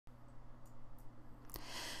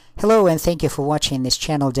Hello and thank you for watching this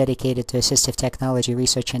channel dedicated to assistive technology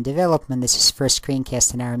research and development. This is the first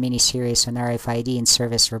screencast in our mini-series on RFID and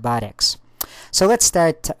service robotics. So let's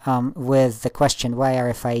start with the question, why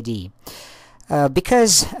RFID?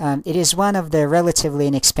 Because it is one of the relatively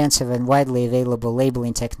inexpensive and widely available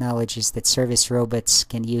labeling technologies that service robots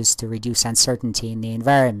can use to reduce uncertainty in the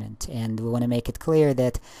environment. And we want to make it clear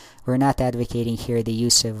that we're not advocating here the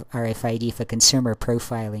use of RFID for consumer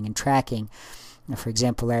profiling and tracking. For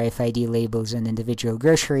example, RFID labels on individual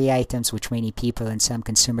grocery items, which many people and some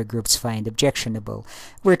consumer groups find objectionable.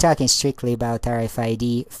 We're talking strictly about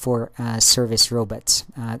RFID for service robots.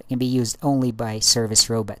 It can be used only by service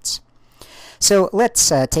robots. So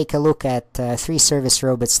let's take a look at 3 service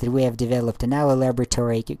robots that we have developed in our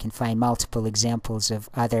laboratory. You can find multiple examples of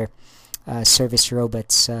other service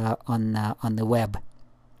robots on the web.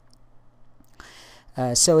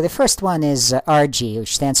 So the first one is RG,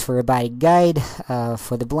 which stands for Robotic Guide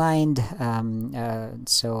for the Blind.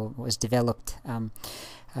 So it was developed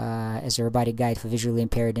as a robotic guide for visually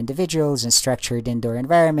impaired individuals in structured indoor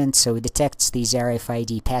environments. So it detects these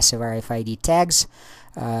RFID, passive RFID tags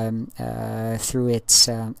through its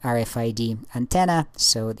RFID antenna.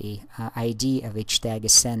 So the ID of each tag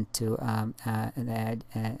is sent to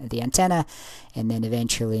the antenna, and then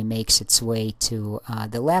eventually makes its way to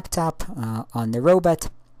the laptop on the robot.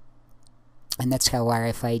 And that's how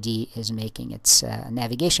RFID is making its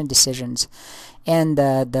navigation decisions. And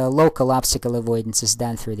the local obstacle avoidance is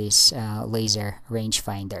done through this laser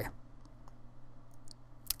rangefinder.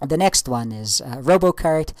 The next one is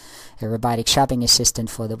RoboCart, a robotic shopping assistant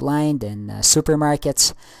for the blind in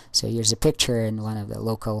supermarkets. So here's a picture in one of the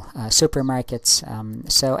local supermarkets.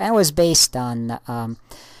 So it was based on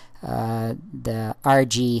the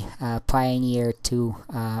RG Pioneer 2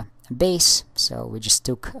 base. So we just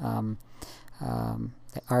took the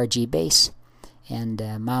RG base and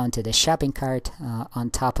mounted a shopping cart on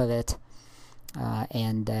top of it.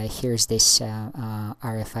 And here's this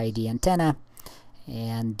RFID antenna.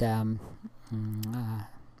 And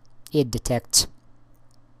it detects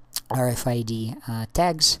RFID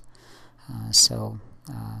tags. So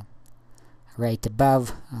right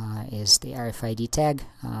above is the RFID tag,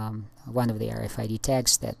 one of the RFID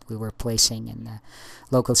tags that we were placing in the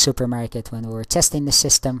local supermarket when we were testing the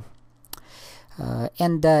system.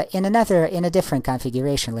 And in a different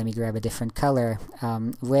configuration, let me grab a different color,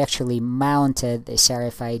 we actually mounted this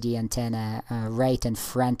RFID antenna right in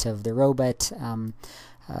front of the robot,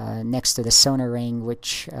 next to the sonar ring,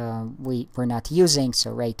 which we were not using,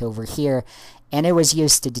 so right over here. And it was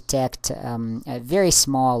used to detect very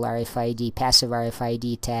small RFID, passive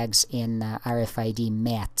RFID tags in RFID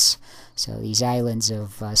mats. So these islands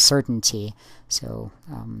of certainty. So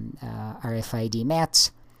RFID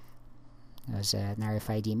mats. There's an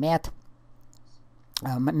RFID mat.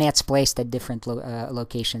 Mats placed at different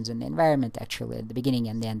locations in the environment, actually at the beginning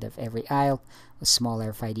and the end of every aisle with small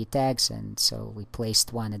RFID tags. And so we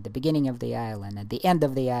placed one at the beginning of the aisle and at the end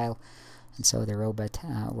of the aisle. And so the robot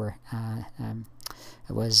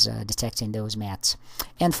was detecting those mats.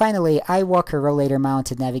 And finally, iWalker rollator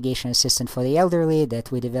mounted navigation assistant for the elderly that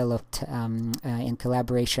we developed in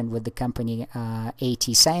collaboration with the company AT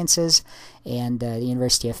Sciences and the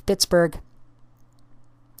University of Pittsburgh.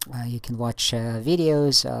 You can watch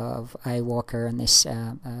videos of iWalker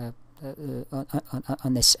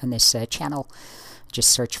on this channel. Just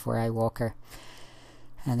search for iWalker,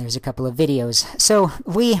 and there's a couple of videos. So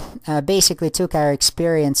we basically took our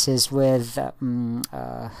experiences with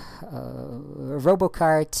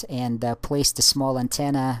RoboCart and placed a small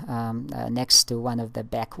antenna next to one of the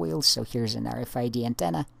back wheels. So here's an RFID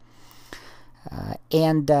antenna.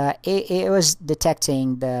 And it was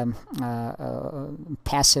detecting the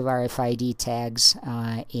passive RFID tags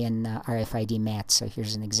in RFID mats. So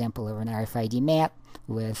here's an example of an RFID mat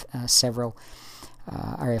with several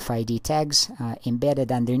RFID tags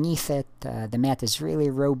embedded underneath it. The mat is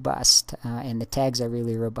really robust, and the tags are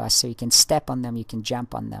really robust, so you can step on them, you can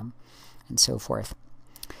jump on them, and so forth.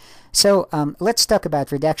 So let's talk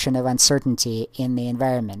about reduction of uncertainty in the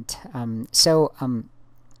environment. So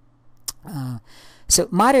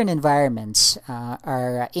modern environments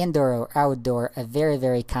are indoor or outdoor, are very,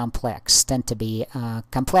 very complex, tend to be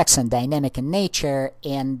complex and dynamic in nature,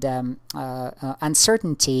 and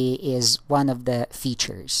uncertainty is one of the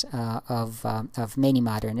features of many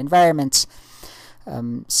modern environments.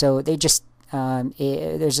 So they just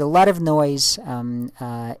there's a lot of noise,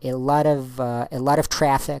 a lot of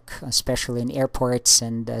traffic, especially in airports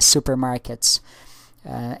and supermarkets.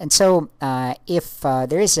 And so if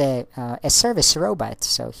there is a service robot,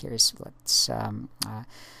 so here's let's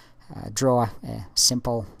draw a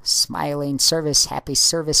simple smiling service, happy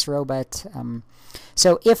service robot.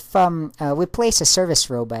 So if we place a service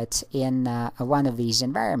robot in one of these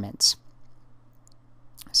environments,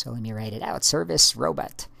 so let me write it out, service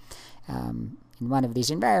robot, in one of these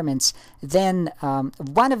environments, then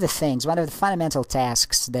one of the fundamental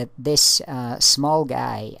tasks that this small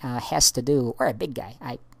guy has to do, or a big guy,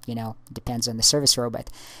 depends on the service robot,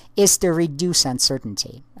 is to reduce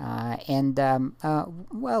uncertainty. The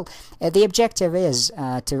objective is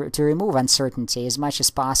to remove uncertainty as much as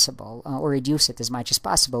possible, or reduce it as much as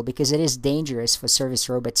possible, because it is dangerous for service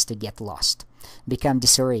robots to get lost, become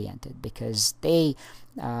disoriented, because they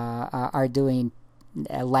are doing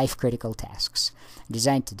life-critical tasks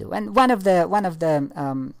designed to do. And one of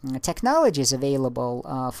the technologies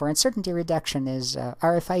available for uncertainty reduction is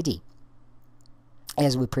RFID,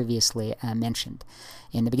 as we previously mentioned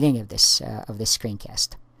in the beginning of this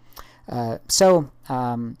screencast.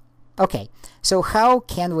 Okay, so how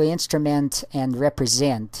can we instrument and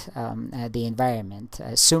represent the environment,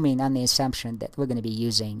 assuming on the assumption that we're going to be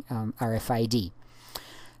using RFID?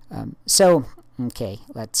 Okay,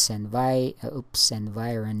 let's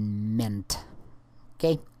environment.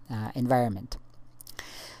 Okay, environment.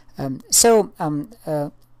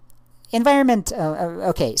 Environment.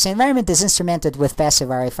 Okay, so environment is instrumented with passive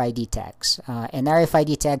RFID tags, and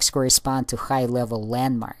RFID tags correspond to high-level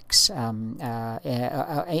landmarks in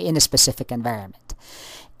a specific environment.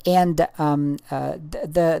 And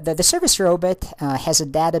the service robot has a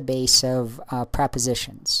database of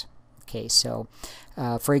propositions. Okay, so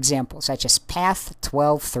for example, such as path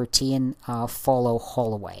 12, 13, follow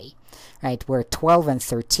hallway, right? Where 12 and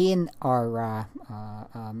 13 are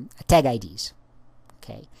tag IDs.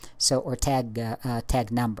 Okay, so or tag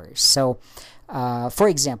numbers. So, for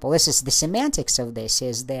example, this is the semantics of this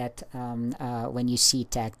is that when you see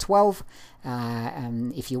tag 12,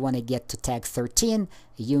 if you want to get to tag 13,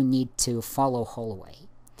 you need to follow hallway.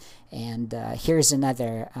 And here's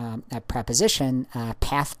another proposition,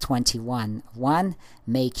 path 21, 1,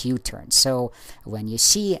 make U-turn. So when you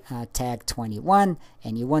see tag 21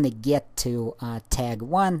 and you want to get to tag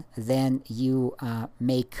 1, then you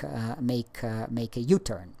make a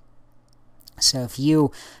U-turn. So if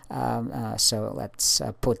you, so let's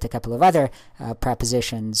put a couple of other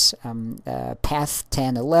propositions, path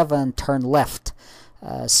 10, 11, turn left.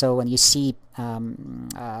 So when you see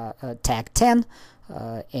tag 10,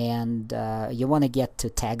 and you want to get to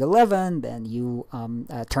tag 11, then you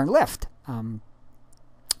turn left.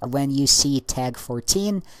 When you see tag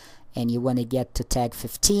 14 and you want to get to tag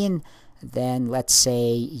 15, then let's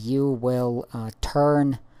say you will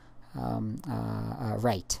turn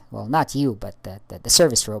right. Well, not you, but the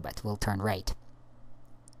service robot will turn right.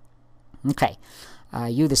 Okay,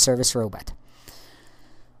 you, the service robot.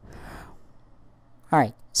 All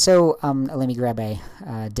right, so let me grab a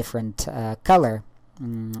different color.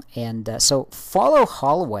 So follow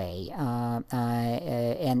hallway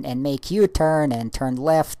and make U-turn and turn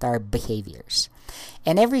left are behaviors.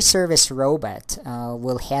 And every service robot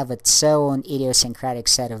will have its own idiosyncratic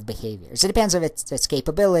set of behaviors. It depends on its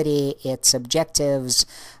capability, its objectives,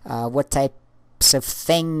 what types of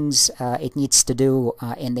things it needs to do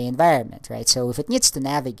in the environment, right? So if it needs to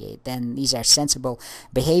navigate, then these are sensible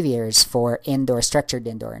behaviors for structured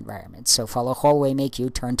indoor environments. So follow hallway, make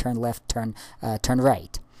U-turn, turn left, turn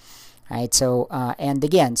right. Right. So and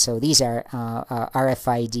again, so these are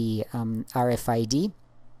RFID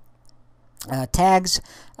tags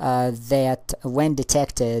that, when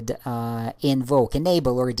detected,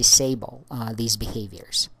 enable or disable these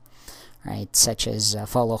behaviors. Right, such as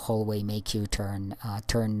follow hallway, make U-turn,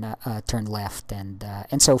 turn left, and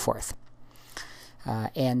so forth.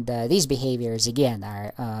 And these behaviors, again,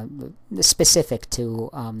 are specific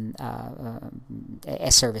to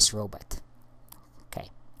a service robot.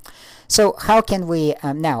 Okay. So how can we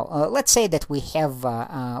now? Let's say that we have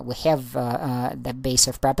the base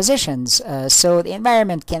of propositions. So the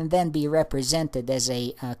environment can then be represented as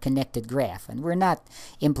a connected graph, and we're not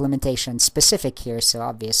implementation specific here. So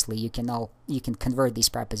obviously you can convert these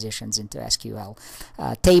propositions into SQL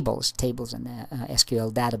tables in the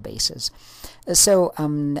SQL databases. So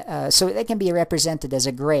they can be represented as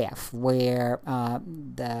a graph where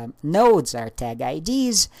the nodes are tag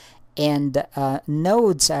IDs. And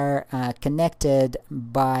nodes are connected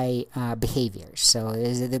by behaviors. So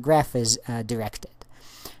the graph is directed.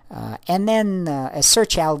 And then a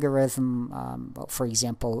search algorithm, for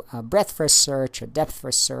example, breadth first search or depth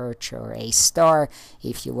first search or a star,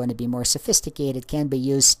 if you want to be more sophisticated, can be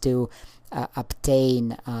used to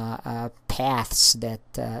obtain paths that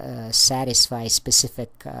satisfy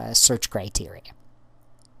specific search criteria.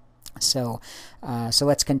 So, so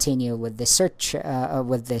let's continue with the search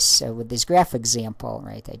with this graph example,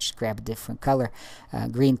 right? I just grabbed a different color,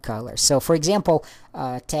 green color. So, for example,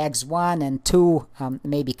 tags 1 and 2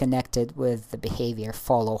 may be connected with the behavior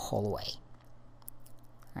follow hallway,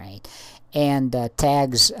 right? And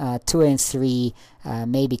tags 2 and 3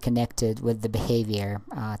 may be connected with the behavior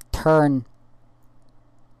turn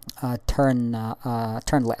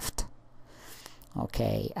left.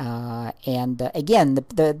 Okay, and again,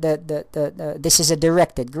 this is a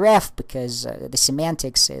directed graph because the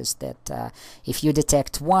semantics is that if you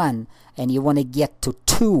detect 1 and you want to get to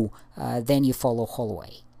 2, then you follow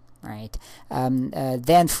hallway, right?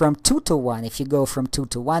 Then from 2 to 1, if you go from 2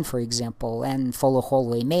 to 1, for example, and follow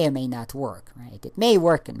hallway may or may not work, right? It may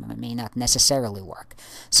work and may not necessarily work.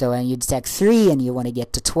 So when you detect 3 and you want to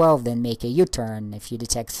get to 12, then make a U-turn. If you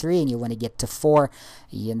detect 3 and you want to get to 4,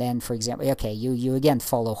 you then, for example, okay, you again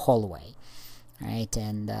follow hallway, right?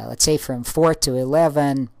 And let's say from 4 to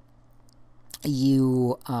 11,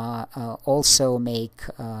 you also make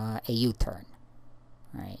a U-turn,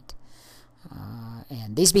 right?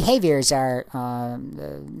 And these behaviors are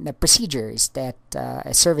the procedures that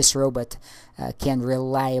a service robot can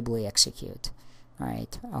reliably execute,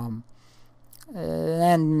 right?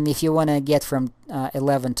 And if you want to get from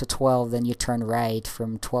 11 to 12, then you turn right.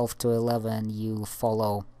 From 12 to 11, you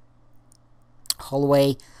follow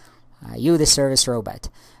hallway, you the service robot.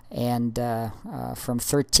 And from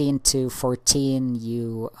 13 to 14,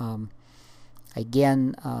 you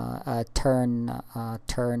again turn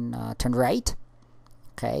right.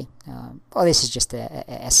 Okay, well, this is just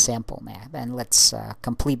a sample map, and let's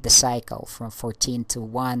complete the cycle. From 14 to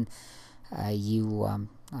 1, you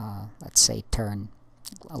let's say turn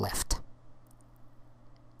left.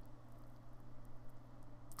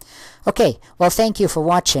 Okay, well, thank you for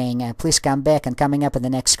watching. Please come back, and coming up in the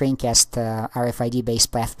next screencast,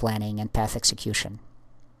 RFID-based path planning and path execution.